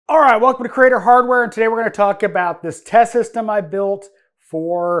All right, welcome to Creator Hardware, and today we're going to talk about this test system I built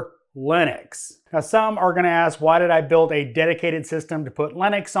for Linux. Now, some are going to ask, why did I build a dedicated system to put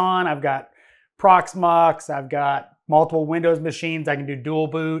Linux on? I've got Proxmox, I've got multiple Windows machines, I can do dual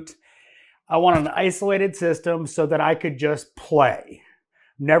boot. I want an isolated system so that I could just play.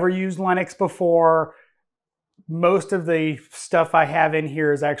 Never used Linux before. Most of the stuff I have in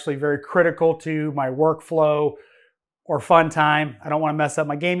here is actually very critical to my workflow or fun time. I don't want to mess up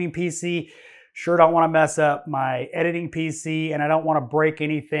my gaming PC. Sure don't want to mess up my editing PC, and I don't want to break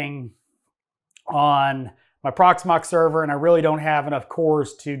anything on my Proxmox server, and I really don't have enough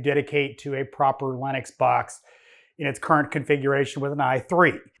cores to dedicate to a proper Linux box in its current configuration with an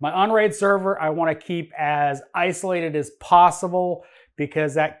i3. My Unraid server I want to keep as isolated as possible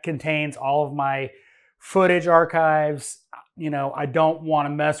because that contains all of my footage archives. I don't want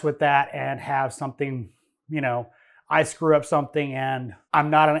to mess with that and have something, I screw up something, and I'm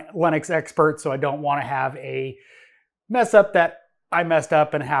not a Linux expert, so I don't want to have a mess up that I messed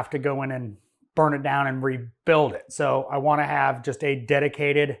up and have to go in and burn it down and rebuild it. So I want to have just a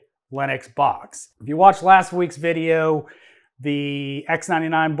dedicated Linux box. If you watched last week's video, the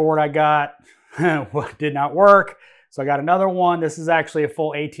X99 board I got did not work. So I got another one. This is actually a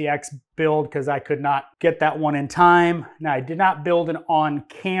full ATX build because I could not get that one in time. Now, I did not build it on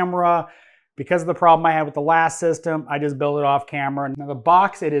camera because of the problem I had with the last system. I just built it off camera. Now, the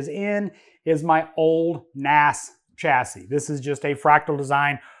box it is in is my old NAS chassis. This is just a Fractal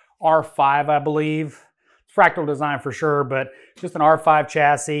Design R5, I believe. Fractal Design for sure, but just an R5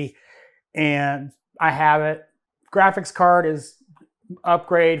 chassis. And I have it. Graphics card is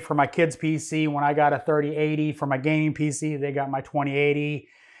upgrade for my kids' PC. When I got a 3080 for my gaming PC, they got my 2080.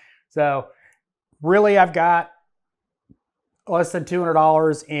 So really, I've got less than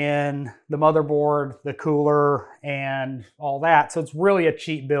 $200 in the motherboard, the cooler, and all that. So it's really a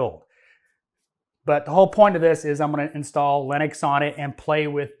cheap build. But the whole point of this is I'm going to install Linux on it and play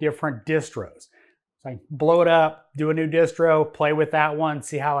with different distros. So I blow it up, do a new distro, play with that one,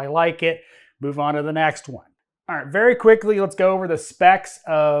 see how I like it, move on to the next one. All right, very quickly, let's go over the specs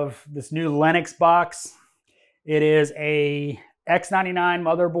of this new Linux box. It is a X99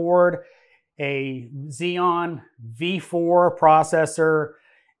 motherboard, a Xeon V4 processor.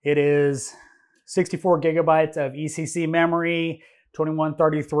 It is 64 gigabytes of ECC memory,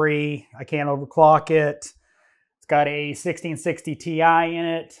 2133. I can't overclock it. It's got a 1660 Ti in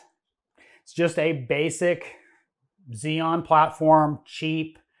it. It's just a basic Xeon platform,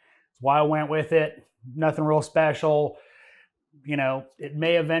 cheap. That's why I went with it. Nothing real special. It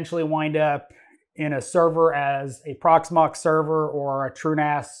may eventually wind up in a server as a Proxmox server or a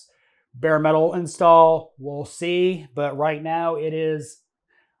TrueNAS bare metal install. We'll see, but right now it is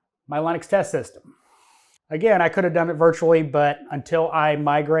my Linux test system. Again, I could have done it virtually, but until I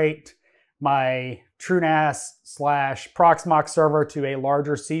migrate my TrueNAS/Proxmox server to a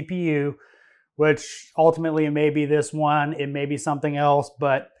larger CPU, which ultimately it may be this one, it may be something else,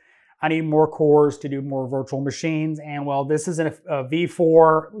 but I need more cores to do more virtual machines. And well, this is a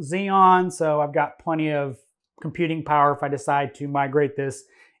V4 Xeon, so I've got plenty of computing power if I decide to migrate this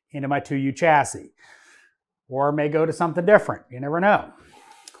into my 2U chassis. Or I may go to something different. You never know.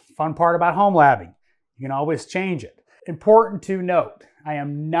 Fun part about home labbing, you can always change it. Important to note, I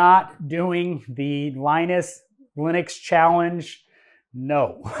am not doing the Linux challenge.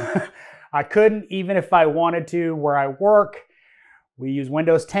 No. I couldn't, even if I wanted to. Where I work, we use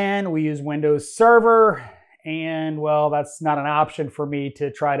Windows 10, we use Windows Server, and well, that's not an option for me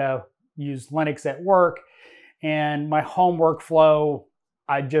to try to use Linux at work. And my home workflow,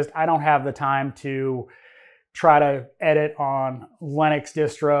 I don't have the time to try to edit on Linux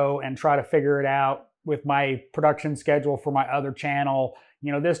distro and try to figure it out with my production schedule for my other channel.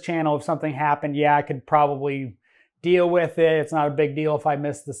 This channel, if something happened, yeah, I could probably deal with it. It's not a big deal if I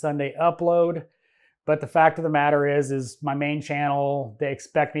miss the Sunday upload. But the fact of the matter is my main channel, they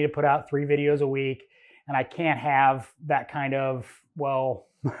expect me to put out 3 videos a week, and I can't have that kind of,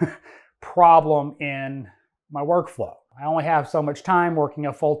 problem in my workflow. I only have so much time working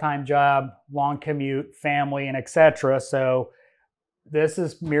a full-time job, long commute, family, and etc. So this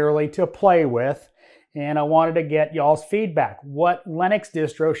is merely to play with, and I wanted to get y'all's feedback. What Linux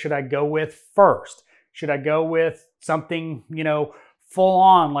distro should I go with first? Should I go with something,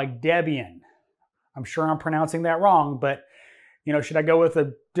 full-on like Debian? I'm sure I'm pronouncing that wrong, but should I go with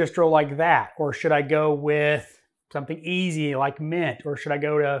a distro like that? Or should I go with something easy like Mint? Or should I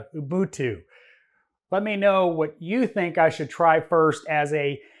go to Ubuntu? Let me know what you think I should try first as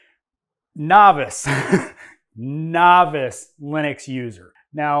a novice Linux user.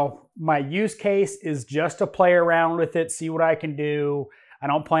 Now, my use case is just to play around with it, see what I can do. I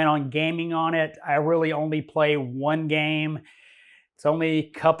don't plan on gaming on it. I really only play one game. It's only a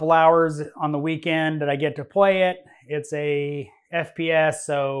couple hours on the weekend that I get to play it. It's a FPS,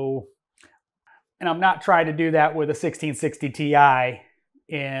 and I'm not trying to do that with a 1660 Ti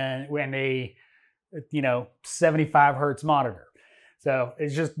in a 75 hertz monitor. So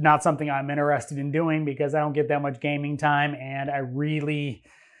it's just not something I'm interested in doing because I don't get that much gaming time, and I really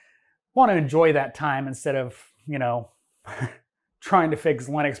want to enjoy that time instead of, trying to fix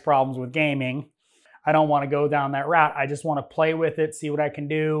Linux problems with gaming. I don't want to go down that route. I just want to play with it, see what I can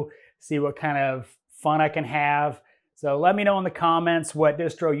do, see what kind of fun I can have. So let me know in the comments what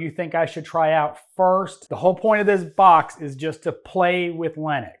distro you think I should try out first. The whole point of this box is just to play with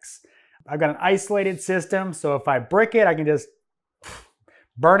Linux. I've got an isolated system, so if I brick it, I can just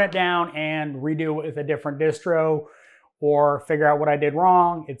burn it down and redo it with a different distro or figure out what I did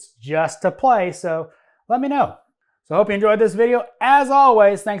wrong. It's just to play, so let me know. So I hope you enjoyed this video. As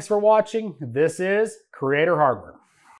always, thanks for watching. This is Creator Hardware.